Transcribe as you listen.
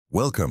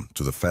Welcome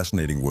to the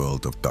fascinating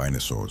world of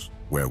dinosaurs,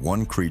 where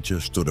one creature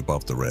stood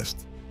above the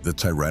rest, the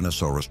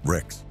Tyrannosaurus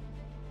Rex.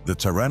 The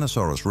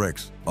Tyrannosaurus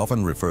Rex,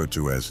 often referred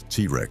to as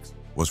T-Rex,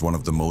 was one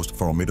of the most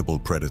formidable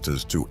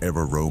predators to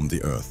ever roam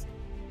the Earth.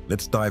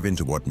 Let's dive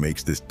into what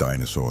makes this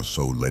dinosaur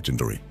so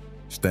legendary.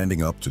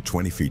 Standing up to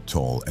 20 feet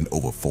tall and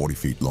over 40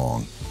 feet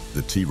long,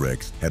 the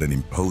T-Rex had an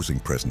imposing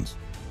presence.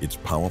 Its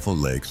powerful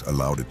legs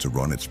allowed it to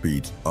run at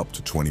speeds up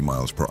to 20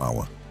 miles per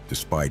hour,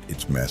 despite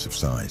its massive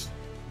size.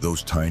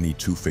 Those tiny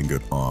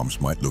two-fingered arms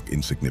might look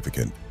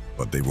insignificant,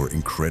 but they were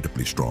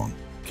incredibly strong,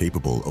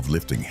 capable of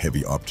lifting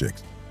heavy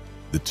objects.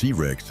 The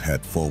T-Rex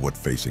had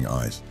forward-facing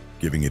eyes,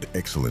 giving it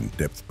excellent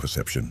depth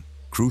perception,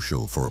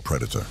 crucial for a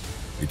predator.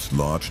 Its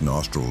large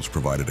nostrils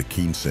provided a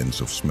keen sense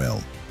of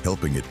smell,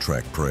 helping it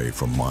track prey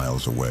from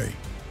miles away.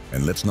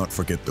 And let's not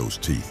forget those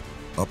teeth,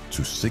 up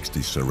to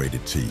 60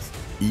 serrated teeth,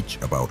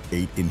 each about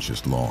 8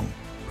 inches long,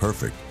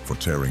 perfect for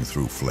tearing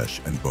through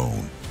flesh and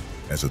bone.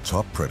 As a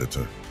top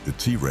predator, the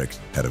T-Rex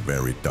had a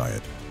varied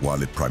diet.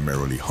 While it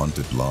primarily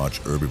hunted large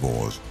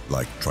herbivores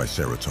like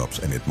Triceratops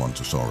and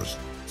Edmontosaurus,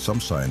 some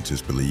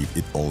scientists believe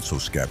it also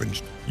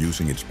scavenged,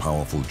 using its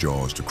powerful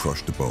jaws to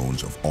crush the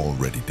bones of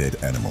already dead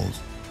animals.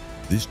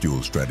 This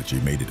dual strategy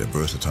made it a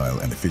versatile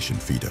and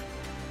efficient feeder.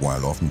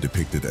 While often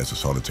depicted as a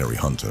solitary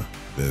hunter,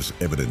 there's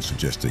evidence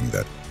suggesting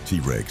that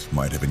T-Rex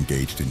might have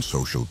engaged in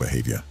social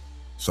behavior.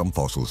 Some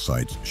fossil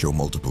sites show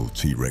multiple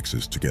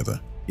T-Rexes together,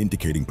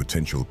 indicating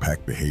potential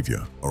pack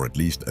behavior or at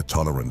least a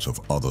tolerance of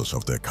others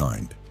of their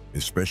kind,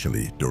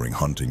 especially during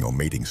hunting or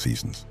mating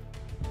seasons.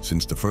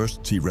 Since the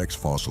first T-Rex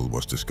fossil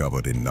was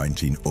discovered in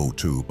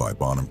 1902 by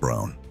Barnum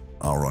Brown,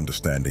 our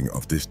understanding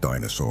of this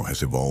dinosaur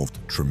has evolved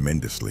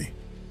tremendously.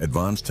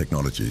 Advanced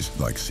technologies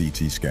like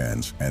CT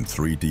scans and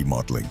 3D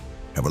modeling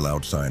have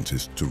allowed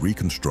scientists to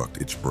reconstruct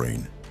its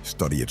brain,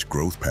 study its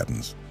growth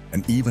patterns,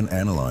 and even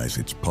analyze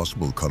its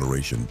possible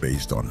coloration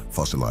based on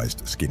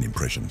fossilized skin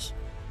impressions.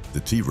 The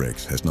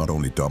T-Rex has not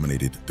only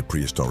dominated the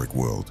prehistoric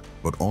world,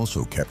 but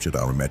also captured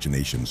our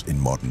imaginations in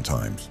modern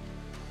times.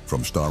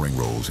 From starring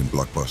roles in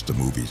blockbuster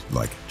movies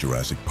like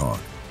Jurassic Park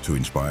to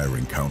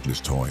inspiring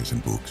countless toys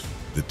and books,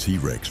 the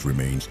T-Rex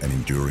remains an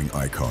enduring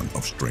icon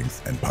of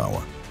strength and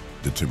power.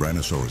 The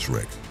Tyrannosaurus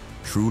Rex,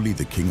 truly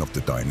the king of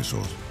the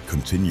dinosaurs,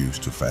 continues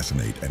to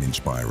fascinate and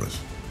inspire us.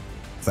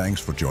 Thanks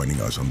for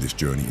joining us on this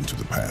journey into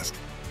the past.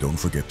 Don't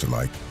forget to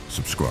like,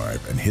 subscribe,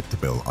 and hit the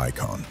bell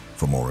icon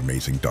for more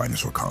amazing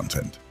dinosaur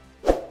content.